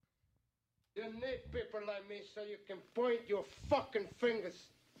You need people like me so you can point your fucking fingers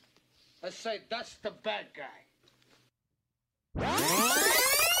and say, that's the bad guy.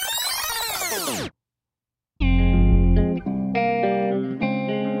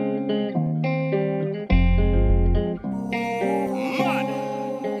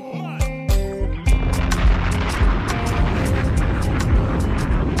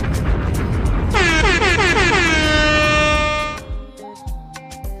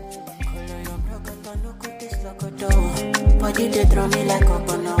 But you did throw me like a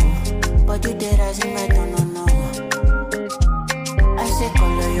bono. But you did as in my don't know. I say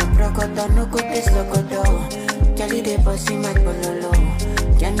color your procoto, no good this locoto. Jelly de bossy my pololo.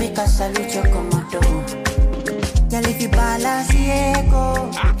 Can make a salute your comodo. Jelly fi balance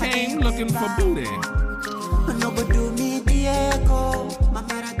echo. I came looking for booty. No but do me the echo. My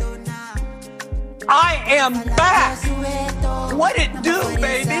Maradona. I am back. What it do,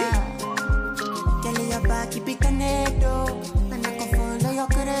 baby? Keep it connected, and I can follow your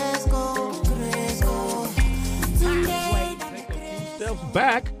Steps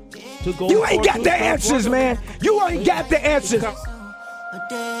back to go. You ain't got the answers, man. You ain't got the answers.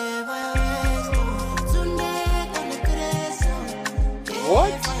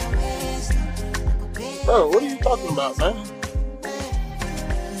 What? Bro, what are you talking about, man?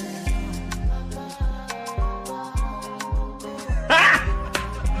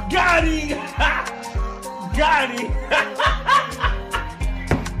 Got him! Got him!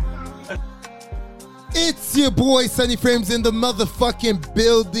 It's your boy Sunny Frames in the motherfucking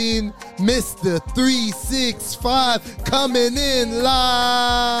building. Mr. 365 coming in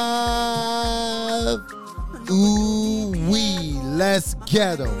live. Ooh wee, let's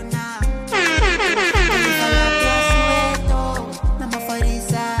get 'em.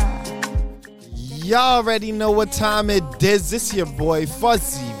 Y'all already know what time it is. This your boy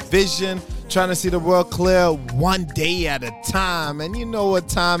Fuzzy Vision, trying to see the world clear one day at a time. And you know what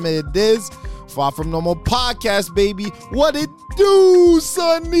time it is. Far From Normal podcast, baby. What it do,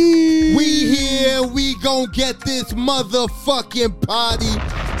 Sonny? We here. We gon' get this motherfucking party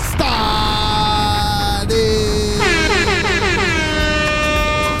started.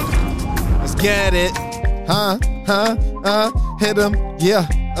 Let's get it. Hit 'em. Yeah,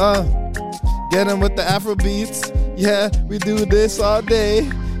 Get him with the Afro beats. Yeah, we do this all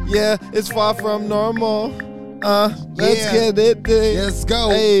day. Yeah, it's Far From Normal. Let's get it. Let's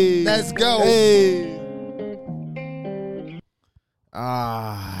go. Hey. Let's go. Hey.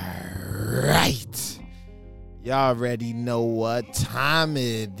 Alright. Y'all already know what time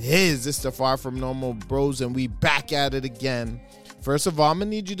it is. It's the Far From Normal Bros, and we back at it again. First of all, I'm going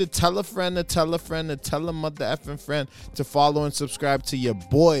to need you to tell a friend, to tell a friend, to tell a mother effing friend to follow and subscribe to your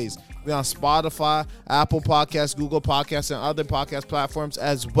boys. We're on Spotify, Apple Podcasts, Google Podcasts, and other podcast platforms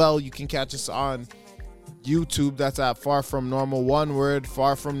as well. You can catch us on YouTube. That's at Far From Normal. One word,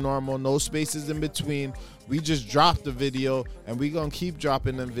 Far From Normal. No spaces in between. We just dropped the video, and we're going to keep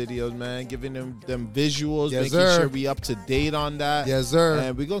dropping them videos, man. Giving them visuals, yes, making sure we up to date on that. Yes, sir.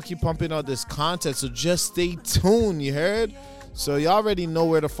 And we're going to keep pumping out this content, so just stay tuned, you heard? So you already know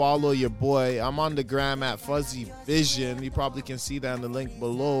where to follow your boy. I'm on the gram at Fuzzy Vision. You probably can see that in the link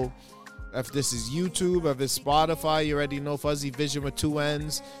below. If this is YouTube, if it's Spotify, you already know Fuzzy Vision with 2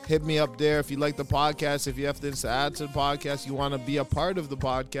 N's. Hit me up there if you like the podcast. If you have things to add to the podcast, you want to be a part of the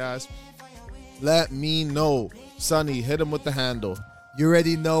podcast, let me know. Sonny, hit him with the handle. You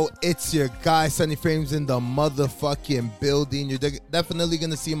already know it's your guy, Sunny Frames, in the motherfucking building. You're definitely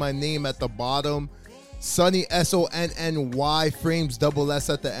going to see my name at the bottom. Sunny, SONNY, Frames, double S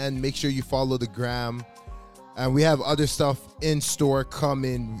at the end. Make sure you follow the gram. And we have other stuff in store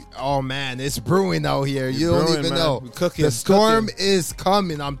coming. Oh, man, it's brewing out here. You don't even know. The storm is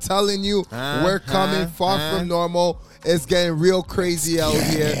coming. I'm telling you, we're coming. Far From Normal. It's getting real crazy out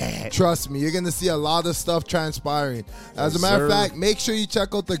here. Trust me, you're going to see a lot of stuff transpiring. As a matter of fact, make sure you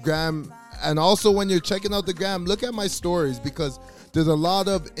check out the gram. And also, when you're checking out the gram, look at my stories, because there's a lot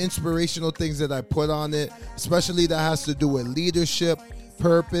of inspirational things that I put on it, especially that has to do with leadership,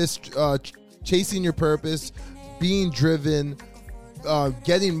 purpose, chasing your purpose, being driven,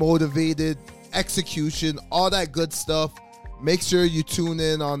 getting motivated, execution, all that good stuff. Make sure you tune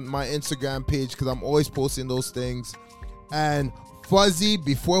in on my Instagram page, because I'm always posting those things. And Fuzzy,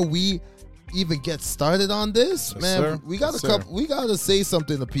 before we even get started on this, man, we gotta say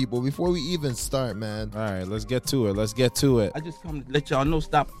something to people before we even start, man. All right, let's get to it. I just come to let y'all know,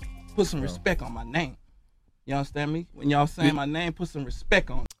 stop, put some respect on my name. You understand me? When y'all saying my name, put some respect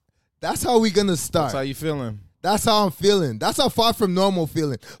on it. That's how we gonna start. That's how you feeling? That's how I'm feeling. That's how Far From Normal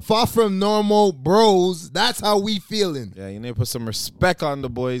feeling. Far From Normal bros. That's how we feeling. Yeah, you need to put some respect on the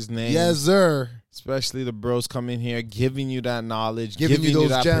boys' names. Yes, sir. Especially the bros coming here, giving you that knowledge, Giving you those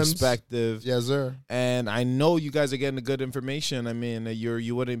that gems. perspective. Yes, sir. And I know you guys are getting the good information. I mean,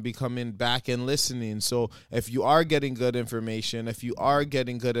 you wouldn't be coming back and listening. So if you are getting good information, if you are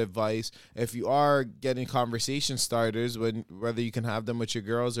getting good advice, if you are getting conversation starters, whether you can have them with your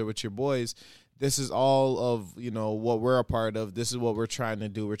girls or with your boys, this is all of, what we're a part of. This is what we're trying to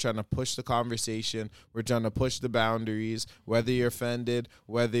do. We're trying to push the conversation. We're trying to push the boundaries. Whether you're offended,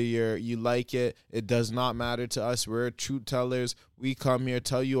 whether you like it, it does not matter to us. We're truth tellers. We come here,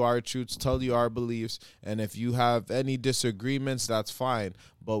 tell you our truths, tell you our beliefs. And if you have any disagreements, that's fine.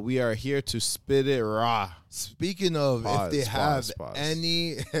 But we are here to spit it raw. Speaking of if they have pause.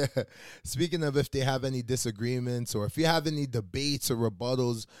 any if they have any disagreements or if you have any debates or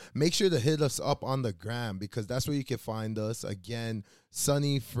rebuttals, make sure to hit us up on the gram because that's where you can find us. Again,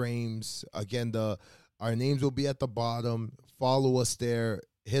 Sunny Frames. Again, our names will be at the bottom. Follow us there.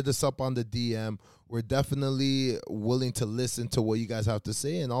 Hit us up on the DM. We're definitely willing to listen to what you guys have to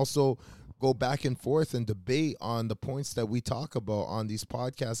say and also go back and forth and debate on the points that we talk about on these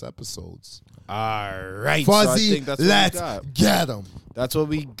podcast episodes. All right. Fuzzy, so let's get them. That's what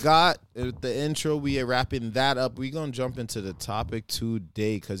we got. At the intro, we are wrapping that up. We're going to jump into the topic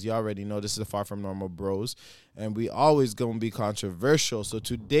today because you already know this is the Far From Normal Bros, and we always going to be controversial. So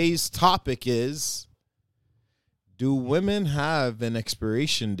today's topic is, do women have an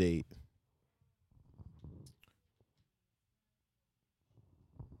expiration date?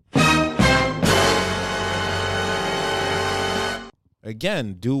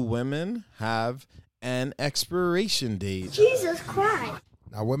 Again, do women have an expiration date? Jesus Christ.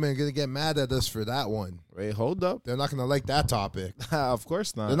 Now, women are going to get mad at us for that one. Wait, hold up. They're not going to like that topic. Of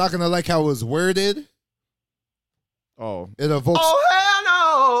course not. They're not going to like how it was worded. Oh. It evokes Oh, hell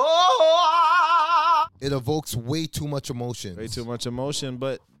no! it evokes way too much emotion. Way too much emotion,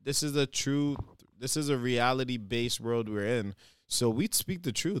 but this is a reality-based world we're in. So we speak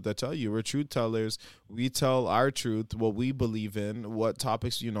the truth. I tell you, we're truth tellers. We tell our truth, what we believe in, what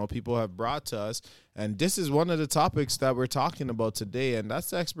topics, people have brought to us. And this is one of the topics that we're talking about today, and that's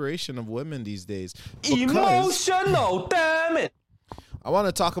the expiration of women these days. Emotional, damn it! I want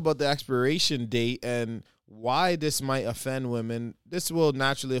to talk about the expiration date and why this might offend women. This will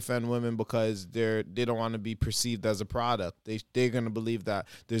naturally offend women because they don't want to be perceived as a product. They're going to believe that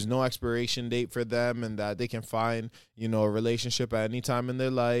there's no expiration date for them and that they can find, a relationship at any time in their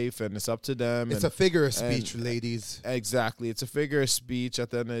life and it's up to them. It's a figure of speech, ladies. Exactly. It's a figure of speech.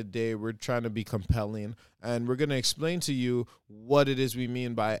 At the end of the day, we're trying to be compelling and we're going to explain to you what it is we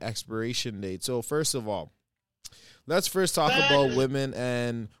mean by expiration date. So first of all, let's first talk about women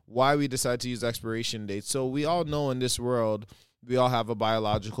and why we decide to use expiration dates. So we all know in this world, we all have a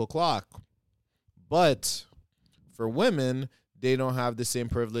biological clock. But for women, they don't have the same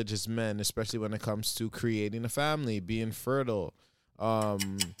privilege as men, especially when it comes to creating a family, being fertile.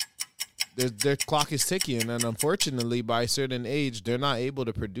 Their clock is ticking, and unfortunately, by a certain age, they're not able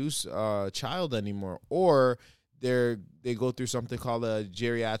to produce a child anymore. Or they go through something called a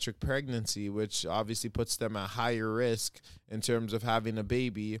geriatric pregnancy, which obviously puts them at higher risk in terms of having a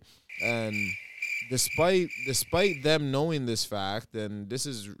baby. And despite them knowing this fact, and this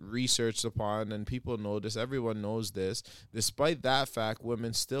is researched upon, and people know this, everyone knows this, despite that fact,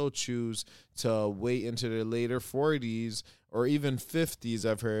 women still choose to wait into their later 40s or even 50s,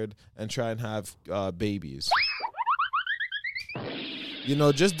 I've heard, and try and have babies.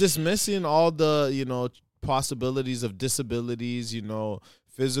 Just dismissing all the, possibilities of disabilities,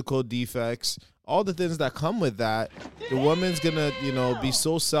 physical defects, all the things that come with that. The woman's gonna, be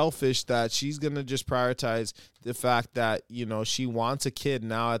so selfish that she's gonna just prioritize the fact that, she wants a kid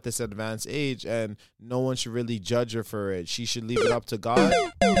now at this advanced age and no one should really judge her for it. She should leave it up to God.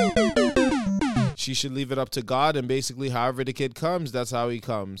 She should leave it up to God, and basically however the kid comes, that's how he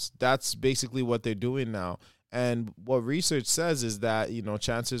comes. That's basically what they're doing now. And what research says is that,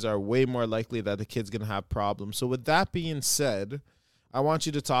 chances are way more likely that the kid's going to have problems. So with that being said, I want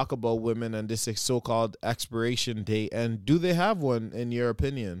you to talk about women and this so-called expiration date. And do they have one, in your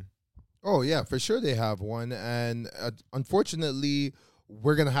opinion? Oh, yeah, for sure they have one. And unfortunately,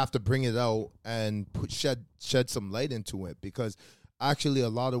 we're going to have to bring it out and shed some light into it because actually a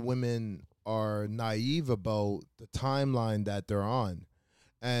lot of women are naive about the timeline that they're on.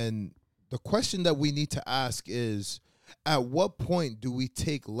 And the question that we need to ask is, at what point do we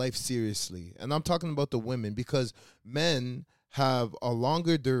take life seriously? And I'm talking about the women because men have a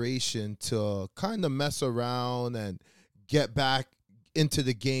longer duration to kind of mess around and get back into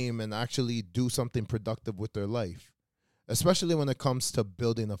the game and actually do something productive with their life, especially when it comes to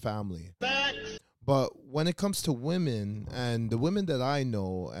building a family. But when it comes to women, and the women that I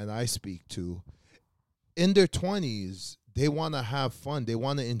know and I speak to, in their 20s, they want to have fun. They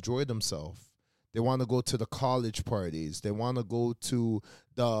want to enjoy themselves. They want to go to the college parties. They want to go to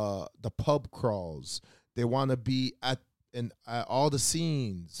the pub crawls. They want to be at all the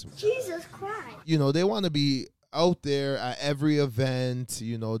scenes. Jesus Christ. You know, they want to be out there at every event.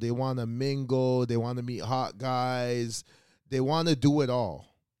 You know, they want to mingle. They want to meet hot guys. They want to do it all.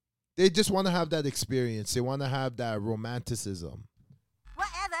 They just want to have that experience. They want to have that romanticism.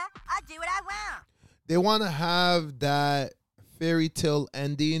 Whatever. I do what I want. They want to have that fairy tale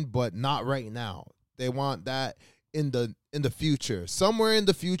ending, but not right now. They want that in the future. Somewhere in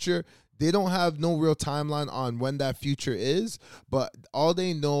the future. They don't have no real timeline on when that future is, but all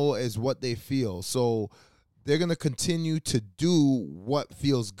they know is what they feel. So they're going to continue to do what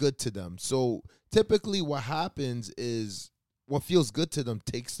feels good to them. So typically what happens is what feels good to them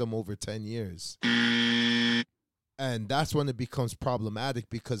takes them over 10 years. And that's when it becomes problematic,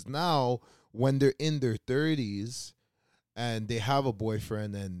 because now when they're in their 30s and they have a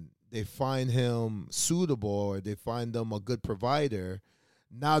boyfriend and they find him suitable or they find them a good provider,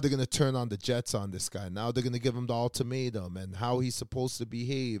 now they're going to turn on the jets on this guy. Now they're going to give him the ultimatum and how he's supposed to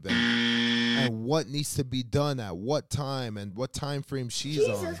behave and what needs to be done at what time and what time frame she's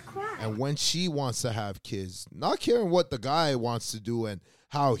Jesus on. Christ. And when she wants to have kids. Not caring what the guy wants to do and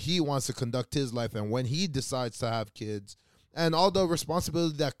how he wants to conduct his life and when he decides to have kids. And all the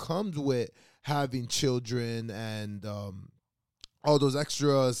responsibility that comes with having children and all those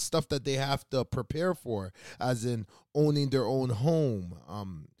extra stuff that they have to prepare for, as in owning their own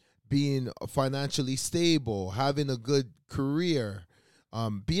home, being financially stable, having a good career,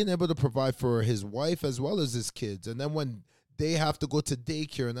 being able to provide for his wife as well as his kids. And then when they have to go to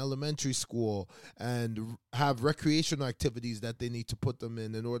daycare and elementary school and have recreational activities that they need to put them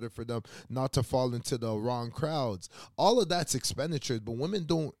in order for them not to fall into the wrong crowds. All of that's expenditure, but women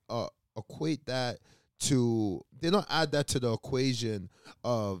don't equate that they don't add that to the equation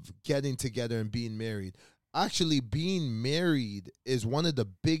of getting together and being married. Actually, being married is one of the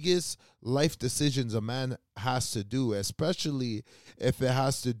biggest life decisions a man has to do, especially if it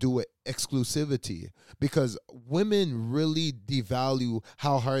has to do with exclusivity, because women really devalue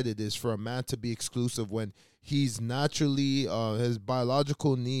how hard it is for a man to be exclusive when he's naturally, his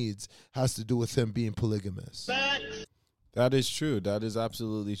biological needs has to do with him being polygamous. That is true. That is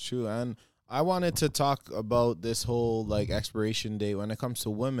absolutely true. And I wanted to talk about this whole like expiration date when it comes to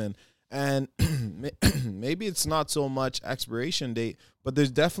women. And maybe it's not so much expiration date, but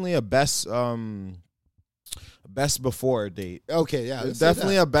there's definitely a best before date. Okay, yeah, There's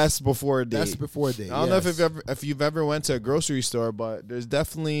definitely a best before date. Best before date. I don't know yes. if you've ever went to a grocery store, but there's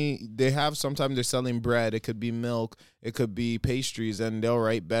definitely, they have, sometimes they're selling bread. It could be milk, it could be pastries, and they'll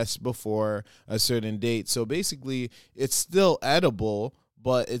write best before a certain date. So basically, it's still edible,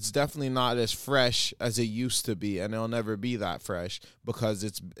 but it's definitely not as fresh as it used to be, and it'll never be that fresh because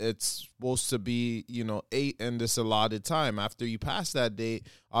it's supposed to be, ate in this allotted time. After you pass that date,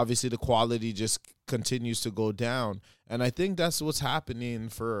 obviously the quality just continues to go down. And I think that's what's happening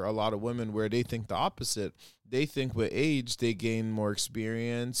for a lot of women, where they think the opposite. They think with age, they gain more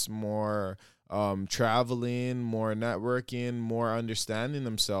experience, more traveling, more networking, more understanding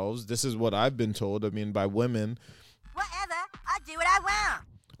themselves. This is what I've been told, by women. Whatever. I do what I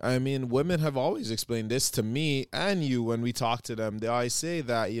want. Women have always explained this to me and you when we talk to them. They always say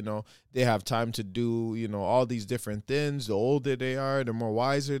that, they have time to do, all these different things. The older they are, the more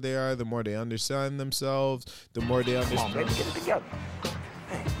wiser they are, the more they understand themselves, the more they understand. Come on, baby, get it together.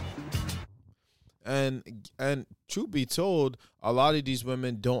 And truth be told, a lot of these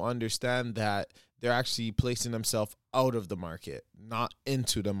women don't understand that they're actually placing themselves out of the market, not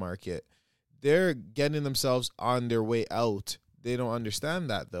into the market. They're getting themselves on their way out. They don't understand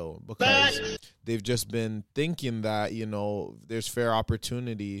that, though, because they've just been thinking that, there's fair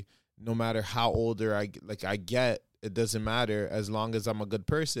opportunity no matter how older I get. It doesn't matter. As long as I'm a good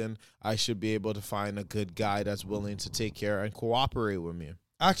person, I should be able to find a good guy that's willing to take care and cooperate with me.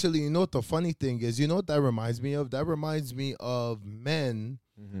 Actually, you know what the funny thing is? You know what that reminds me of? That reminds me of men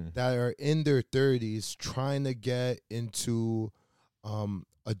that are in their 30s trying to get into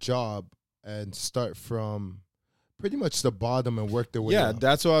a job and start from pretty much the bottom and work their way up.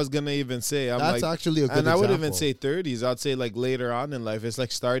 That's what I was going to even say. That's actually a good example. And I would even say 30s. I'd say like later on in life. It's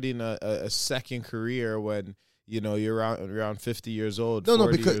like starting a second career when, you're around 50 years old,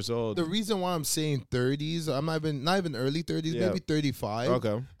 40 years old. The reason why I'm saying 30s, I'm not even early 30s, maybe 35.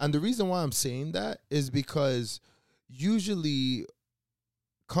 Okay. And the reason why I'm saying that is because usually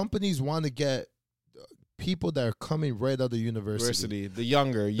companies want to get people that are coming right out of university. The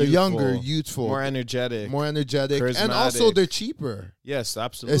younger, youthful, more energetic, and also they're cheaper. Yes,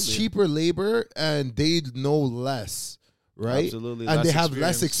 absolutely. It's cheaper labor, and they know less, right? Absolutely, and they have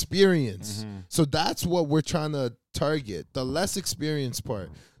less experience. So that's what we're trying to target, the less experienced part,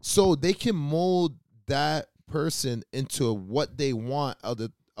 so they can mold that person into what they want out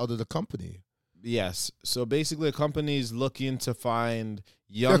of the company. Yes. So basically, a company is looking to find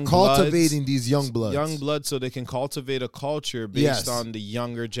They're cultivating these young bloods. So they can cultivate a culture based on the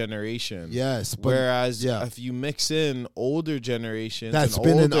younger generation. Yes. Whereas if you mix in older generations, that's and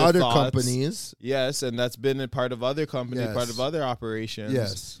been in older other thoughts, companies. Yes, and that's been a part of other companies, part of other operations.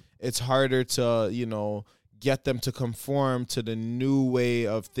 Yes. It's harder to, get them to conform to the new way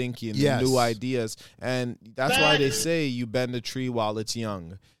of thinking, the new ideas. And that's why they say you bend a tree while it's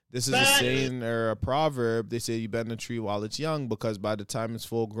young. This is a saying or a proverb. They say you bend a tree while it's young, because by the time it's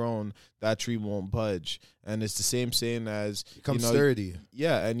full grown, that tree won't budge. And it's the same saying as become sturdy.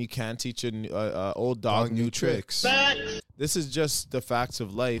 Yeah, and you can't teach an old dog new tricks. This is just the facts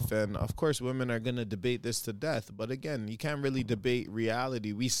of life, and of course, women are gonna debate this to death. But again, you can't really debate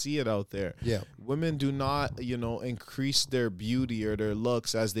reality. We see it out there. Yeah, women do not, increase their beauty or their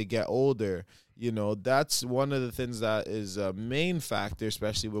looks as they get older. That's one of the things that is a main factor,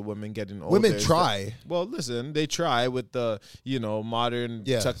 especially with women getting older. Women try. Well, listen, they try with the, modern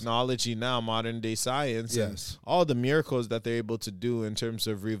technology now, modern day science, and all the miracles that they're able to do in terms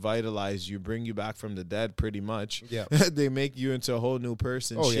of revitalize you, bring you back from the dead pretty much. Yeah. They make you into a whole new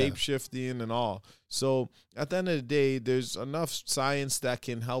person, shape-shifting and all. So at the end of the day, there's enough science that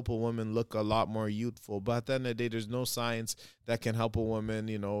can help a woman look a lot more youthful. But at the end of the day, there's no science that can help a woman,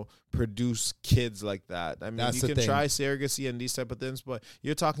 produce kids like that. I mean, you can try surrogacy and these type of things, but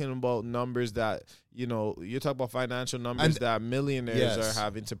you're talking about numbers that, you're talking about financial numbers that millionaires are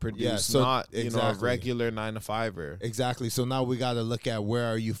having to produce, not, a regular 9-to-5er. Exactly. So now we got to look at where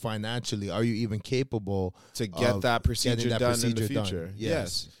are you financially? Are you even capable to get that procedure done in the future?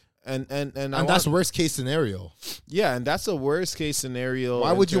 Yes. And that's worst case scenario. Yeah, and that's a worst case scenario.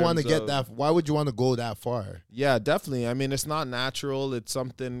 Why would you want to get that? Why would you want to go that far? Yeah, definitely. I mean, it's not natural. It's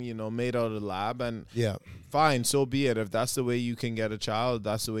something made out of the lab, and fine, so be it. If that's the way you can get a child,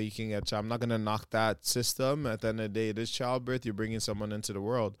 that's the way you can get a child. I'm not gonna knock that system. At the end of the day, it is childbirth. You're bringing someone into the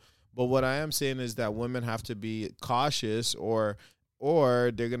world. But what I am saying is that women have to be cautious, or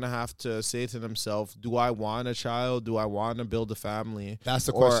they're going to have to say to themselves, do I want a child? Do I want to build a family? That's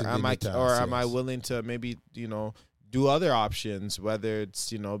the question. Am I willing to maybe, do other options, whether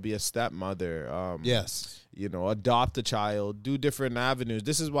it's, be a stepmother, adopt a child, do different avenues.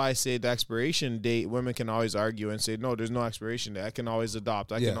 This is why I say the expiration date, women can always argue and say, no, there's no expiration date. I can always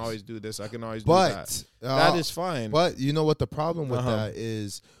adopt. I can always do this. I can always do that. That is fine. But you know what the problem with that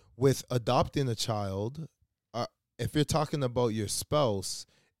is? With adopting a child, if you're talking about your spouse,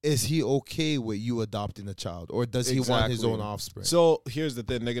 is he okay with you adopting a child, or does he want his own offspring? So here's the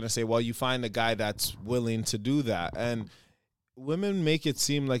thing. They're going to say, well, you find a guy that's willing to do that. And women make it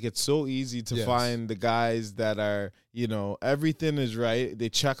seem like it's so easy to find the guys that are, everything is right. They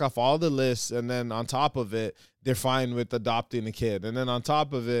check off all the lists, and then on top of it, they're fine with adopting a kid. And then on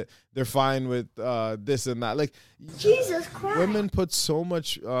top of it, they're fine with this and that. Like, Jesus Christ. Women put so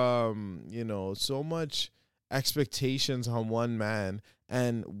much, so much expectations on one man,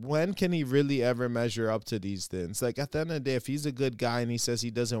 and when can he really ever measure up to these things? Like, at the end of the day, if he's a good guy and he says he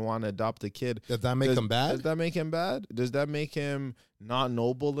doesn't want to adopt a kid, does that make him bad? Does that make him bad? Does that make him not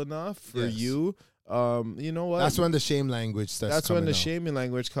noble enough for you? You know what? That's when the shame language starts. That's when the shaming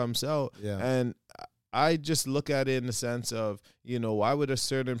language comes out. Yeah. And I just look at it in the sense of, why would a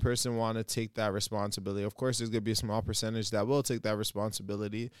certain person want to take that responsibility? Of course, there's going to be a small percentage that will take that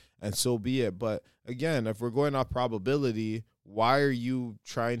responsibility, and so be it. But again, if we're going off probability, why are you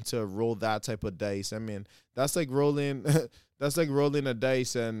trying to roll that type of dice? I mean, that's like rolling a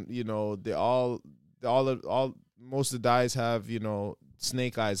dice, and most of the dice have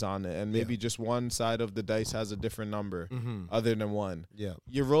snake eyes on it, and maybe just one side of the dice has a different number other than one. Yeah.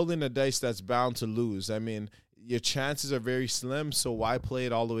 You're rolling a dice that's bound to lose. I mean, your chances are very slim, so why play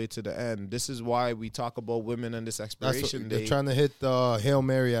it all the way to the end? This is why we talk about women and this expiration date. They're trying to hit the Hail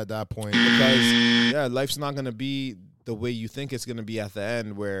Mary at that point. Because, life's not going to be the way you think it's going to be at the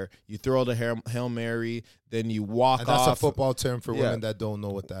end, where you throw the Hail Mary, then you walk off. That's a football term for women that don't know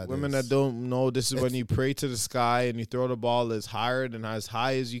what that is. Women that don't know, this is when you pray to the sky and you throw the ball as higher and as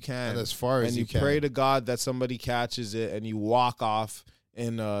high as you can. And as far as you can. And you pray to God that somebody catches it, and you walk off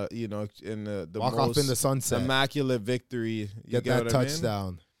in the walk most off in the sunset. Immaculate victory. Get that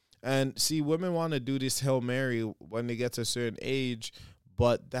touchdown. And see, women want to do this Hail Mary when they get to a certain age,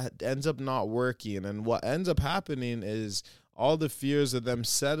 but that ends up not working. And what ends up happening is all the fears of them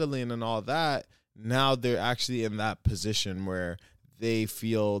settling and all that, now they're actually in that position where they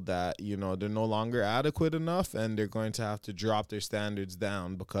feel that, you know, they're no longer adequate enough and they're going to have to drop their standards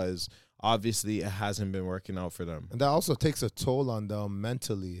down because obviously it hasn't been working out for them. And that also takes a toll on them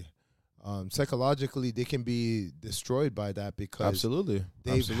mentally. Psychologically, they can be destroyed by that because Absolutely.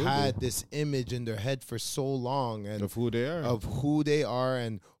 they've had this image in their head for so long and Of who they are.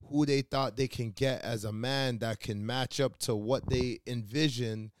 And who they thought they can get as a man that can match up to what they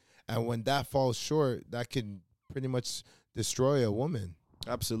envision. And when that falls short, that can pretty much destroy a woman.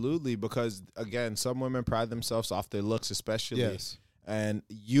 Absolutely, because again, some women pride themselves off their looks, especially. Yes. And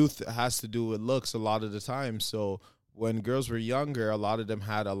youth has to do with looks a lot of the time. So when girls were younger, a lot of them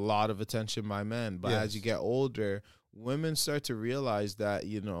had a lot of attention by men. But as you get older, women start to realize that,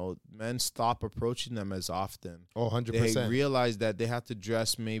 you know, men stop approaching them as often. Oh, 100%. They realize that they have to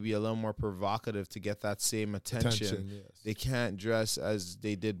dress maybe a little more provocative to get that same attention. Yes. They can't dress as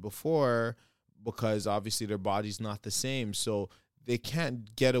they did before because obviously their body's not the same. So they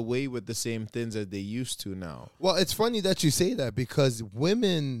can't get away with the same things as they used to now. Well, it's funny that you say that because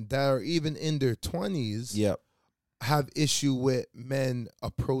women that are even in their 20s have issue with men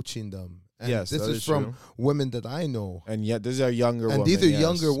approaching them. And yes, this is from women that I know. And yet these are younger women. And these are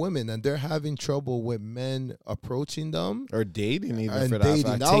younger women, and they're having trouble with men approaching them. Or dating even and for dating.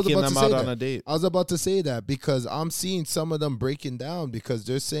 that fact. Taking them out on a date. I was about to say that because I'm seeing some of them breaking down because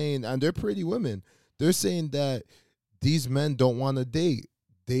they're saying, and they're pretty women, they're saying that these men don't want to date.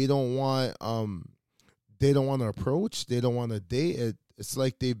 They don't want to approach. They don't want to date. It's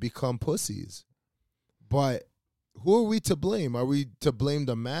like they become pussies. But who are we to blame? Are we to blame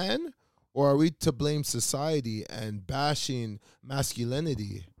the man? Or are we to blame society and bashing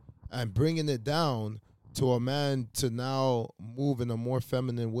masculinity and bringing it down to a man to now move in a more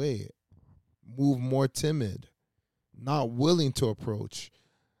feminine way, move more timid, not willing to approach?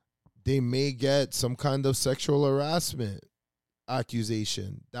 They may get some kind of sexual harassment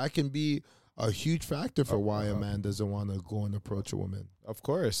accusation. That can be a huge factor for why a man doesn't want to go and approach a woman. Of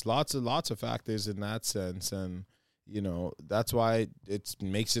course, lots of factors in that sense, and you know, that's why it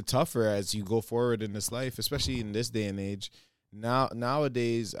makes it tougher as you go forward in this life, especially in this day and age.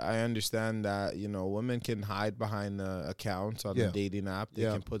 Nowadays, I understand that, you know, women can hide behind the account on the dating app. They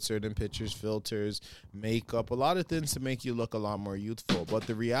can put certain pictures, filters, makeup, a lot of things to make you look a lot more youthful. But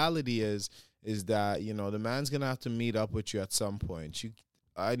the reality is that, you know, the man's going to have to meet up with you at some point.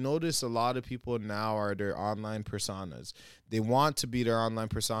 I notice a lot of people now are their online personas. They want to be their online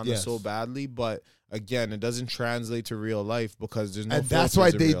persona so badly, but again, it doesn't translate to real life because there's no. And that's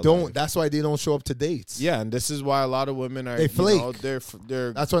why they don't. Life. That's why they don't show up to dates. Yeah, and this is why a lot of women are. They flake. You know,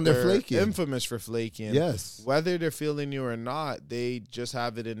 they're. That's when they're flaking. Infamous for flaking. Yes. Whether they're feeling you or not, they just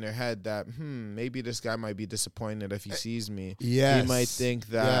have it in their head that maybe this guy might be disappointed if he sees me. Yes. He might think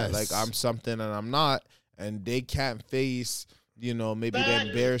that like I'm something and I'm not, and they can't face. You know, maybe the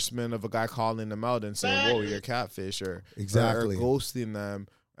embarrassment of a guy calling them out and saying, "Whoa, you're a catfish," or ghosting them,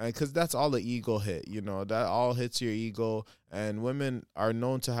 and because that's all the ego hit. You know, that all hits your ego, and women are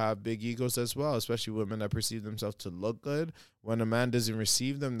known to have big egos as well, especially women that perceive themselves to look good. When a man doesn't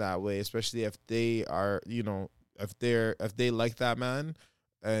receive them that way, especially if they are, you know, if they like that man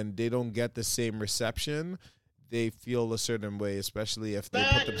and they don't get the same reception, they feel a certain way, especially if they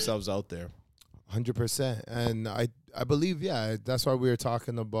put themselves out there. 100%. And I believe, that's why we were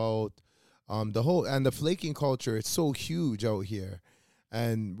talking about the whole, and the flaking culture. It's so huge out here.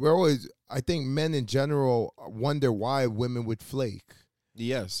 And we're always, I think men in general wonder why women would flake.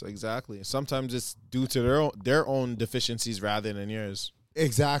 Yes, exactly. Sometimes it's due to their own deficiencies rather than yours.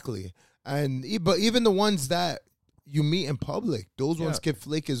 Exactly. But even the ones that you meet in public, those ones can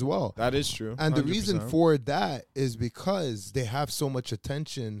flake as well. That is true. And 100%. the reason for that is because they have so much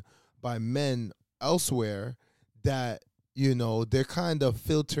attention by men elsewhere that, you know, they're kind of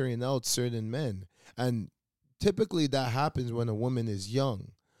filtering out certain men. And typically that happens when a woman is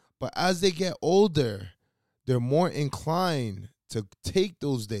young. But as they get older, they're more inclined to take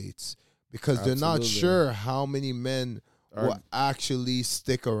those dates because they're not sure how many men will actually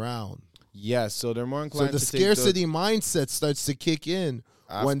stick around. Yes, so they're more inclined to take scarcity mindset starts to kick in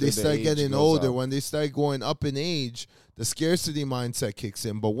when they start getting older, when they start going up in age. The scarcity mindset kicks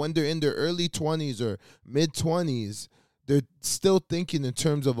in. But when they're in their early 20s or mid-20s, they're still thinking in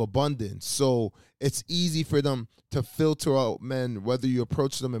terms of abundance. So it's easy for them to filter out men, whether you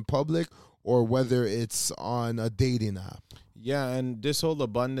approach them in public or whether it's on a dating app. Yeah, and this whole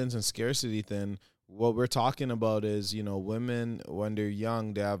abundance and scarcity thing, what we're talking about is, you know, women when they're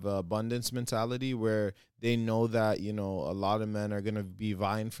young, they have an abundance mentality where they know that, you know, a lot of men are going to be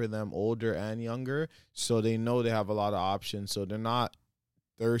vying for them older and younger. So they know they have a lot of options. So they're not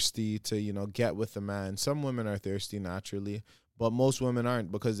thirsty to, you know, get with a man. Some women are thirsty naturally, but most women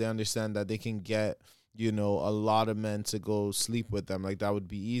aren't because they understand that they can get, you know, a lot of men to go sleep with them. Like that would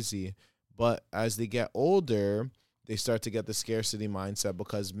be easy. But as they get older, they start to get the scarcity mindset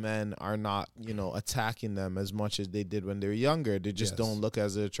because men are not, you know, attacking them as much as they did when they were younger. They just don't look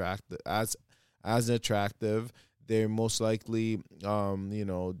as attractive. They're most likely, you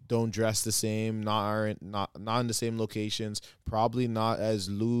know, don't dress the same, not in the same locations, probably not as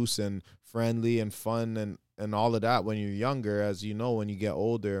loose and friendly and fun and all of that when you're younger. As you know, when you get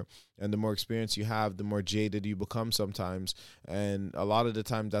older and the more experience you have, the more jaded you become sometimes. And a lot of the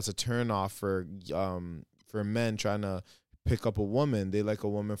time that's a turnoff for men trying to pick up a woman. They like a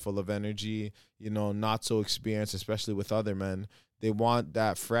woman full of energy, you know, not so experienced, especially with other men. They want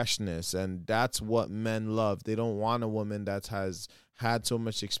that freshness, and that's what men love. They don't want a woman that has had so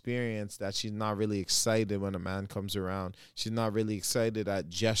much experience that she's not really excited when a man comes around. She's not really excited at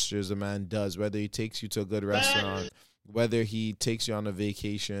gestures a man does, whether he takes you to a good restaurant, whether he takes you on a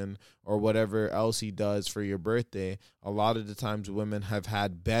vacation, or whatever else he does for your birthday. A lot of the times women have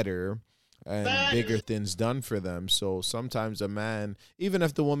had better and bigger things done for them. So sometimes a man, even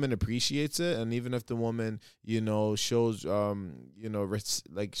if the woman appreciates it, and even if the woman, you know, shows, you know,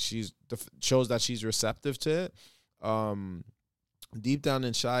 like shows that she's receptive to it, deep down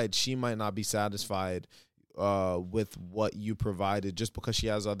inside, she might not be satisfied with what you provided just because she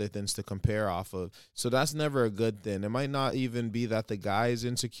has other things to compare off of. So that's never a good thing. It might not even be that the guy is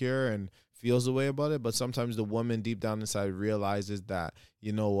insecure and feels a way about it, but sometimes the woman deep down inside realizes that,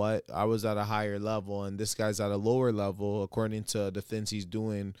 you know what, I was at a higher level and this guy's at a lower level according to the things he's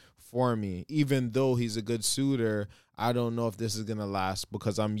doing for me. Even though he's a good suitor, I don't know if this is gonna last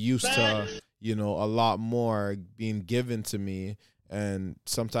because I'm used to, you know, a lot more being given to me. And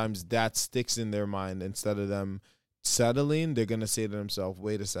sometimes that sticks in their mind. Instead of them settling, they're gonna say to themselves,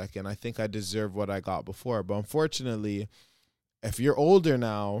 wait a second, I think I deserve what I got before. But unfortunately, if you're older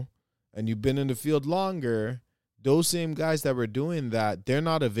now and you've been in the field longer, those same guys that were doing that, they're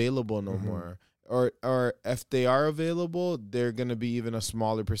not available no more. Or if they are available, they're going to be even a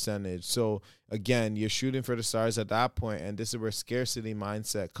smaller percentage. So, again, you're shooting for the stars at that point, and this is where scarcity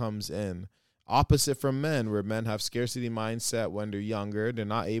mindset comes in. Opposite from men, where men have scarcity mindset when they're younger. They're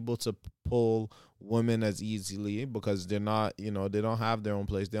not able to pull women as easily because they're not, you know, they don't have their own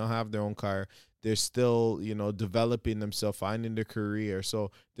place. They don't have their own car. They're still, you know, developing themselves, finding their career.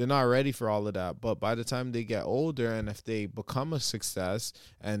 So they're not ready for all of that. But by the time they get older and if they become a success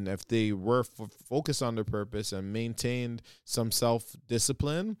and if they were focused on their purpose and maintained some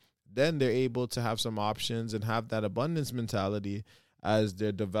self-discipline, then they're able to have some options and have that abundance mentality as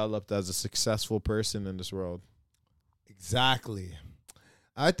they're developed as a successful person in this world. Exactly.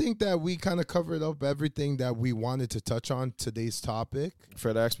 I think that we kind of covered up everything that we wanted to touch on today's topic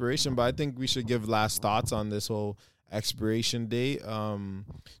for the expiration, but I think we should give last thoughts on this whole expiration date.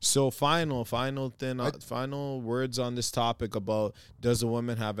 So final words on this topic about, does a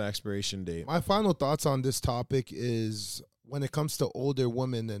woman have an expiration date? My final thoughts on this topic is when it comes to older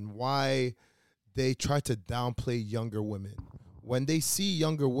women and why they try to downplay younger women. When they see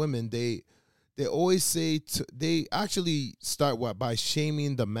younger women, they always say, they actually start by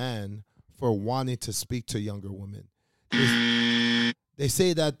shaming the man for wanting to speak to younger women. They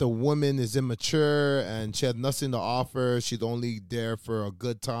say that the woman is immature and she had nothing to offer. She's only there for a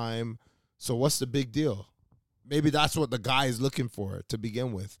good time. So what's the big deal? Maybe that's what the guy is looking for to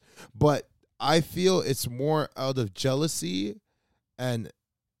begin with. But I feel it's more out of jealousy and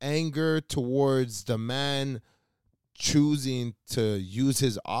anger towards the man choosing to use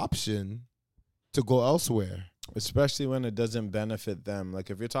his option to go elsewhere, especially when it doesn't benefit them. Like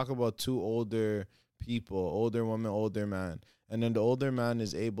if you're talking about two older people, older woman, older man, and then the older man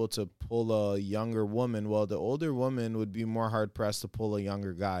is able to pull a younger woman, well, the older woman would be more hard pressed to pull a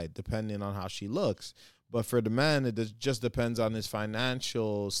younger guy, depending on how she looks. But for the man, it just depends on his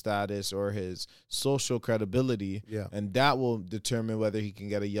financial status or his social credibility. Yeah. And that will determine whether he can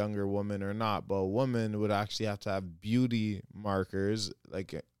get a younger woman or not. But a woman would actually have to have beauty markers,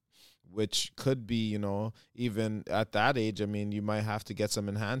 like, which could be, you know, even at that age, I mean, you might have to get some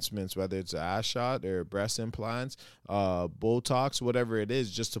enhancements, whether it's an ass shot or breast implants, Botox, whatever it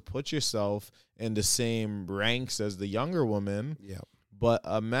is, just to put yourself in the same ranks as the younger woman. Yeah. But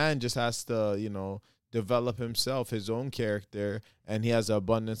a man just has to, you know, develop himself, his own character, and he has an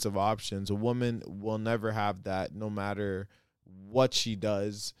abundance of options. A woman will never have that no matter what she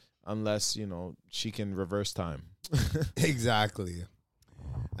does. unless, you know, she can reverse time. Exactly.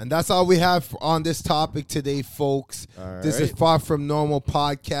 And that's all we have on this topic today, folks. This is Far From Normal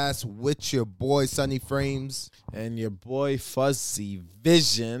podcast with your boy, Sonny Frames. And your boy, Fuzzy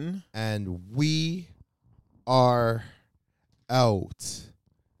Vision. And we are out.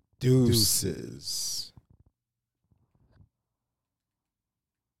 Deuces.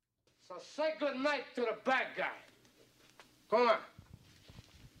 So say good night to the bad guy. Come on.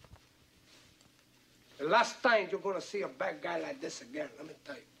 The last time you're gonna see a bad guy like this again, let me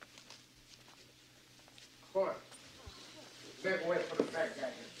tell you. Come on. Make way for the bad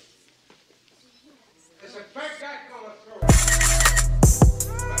guy. There's a bad guy coming through.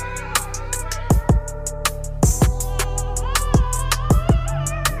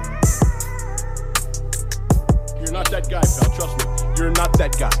 You're not that guy, pal. Trust me. You're not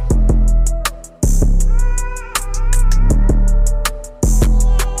that guy.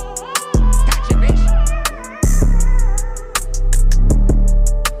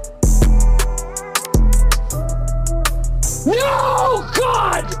 No,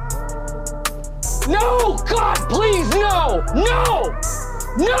 God! No, God, please, no! No!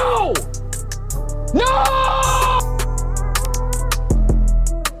 No! No!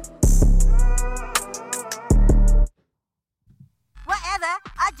 Whatever.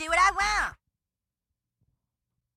 I do what I want.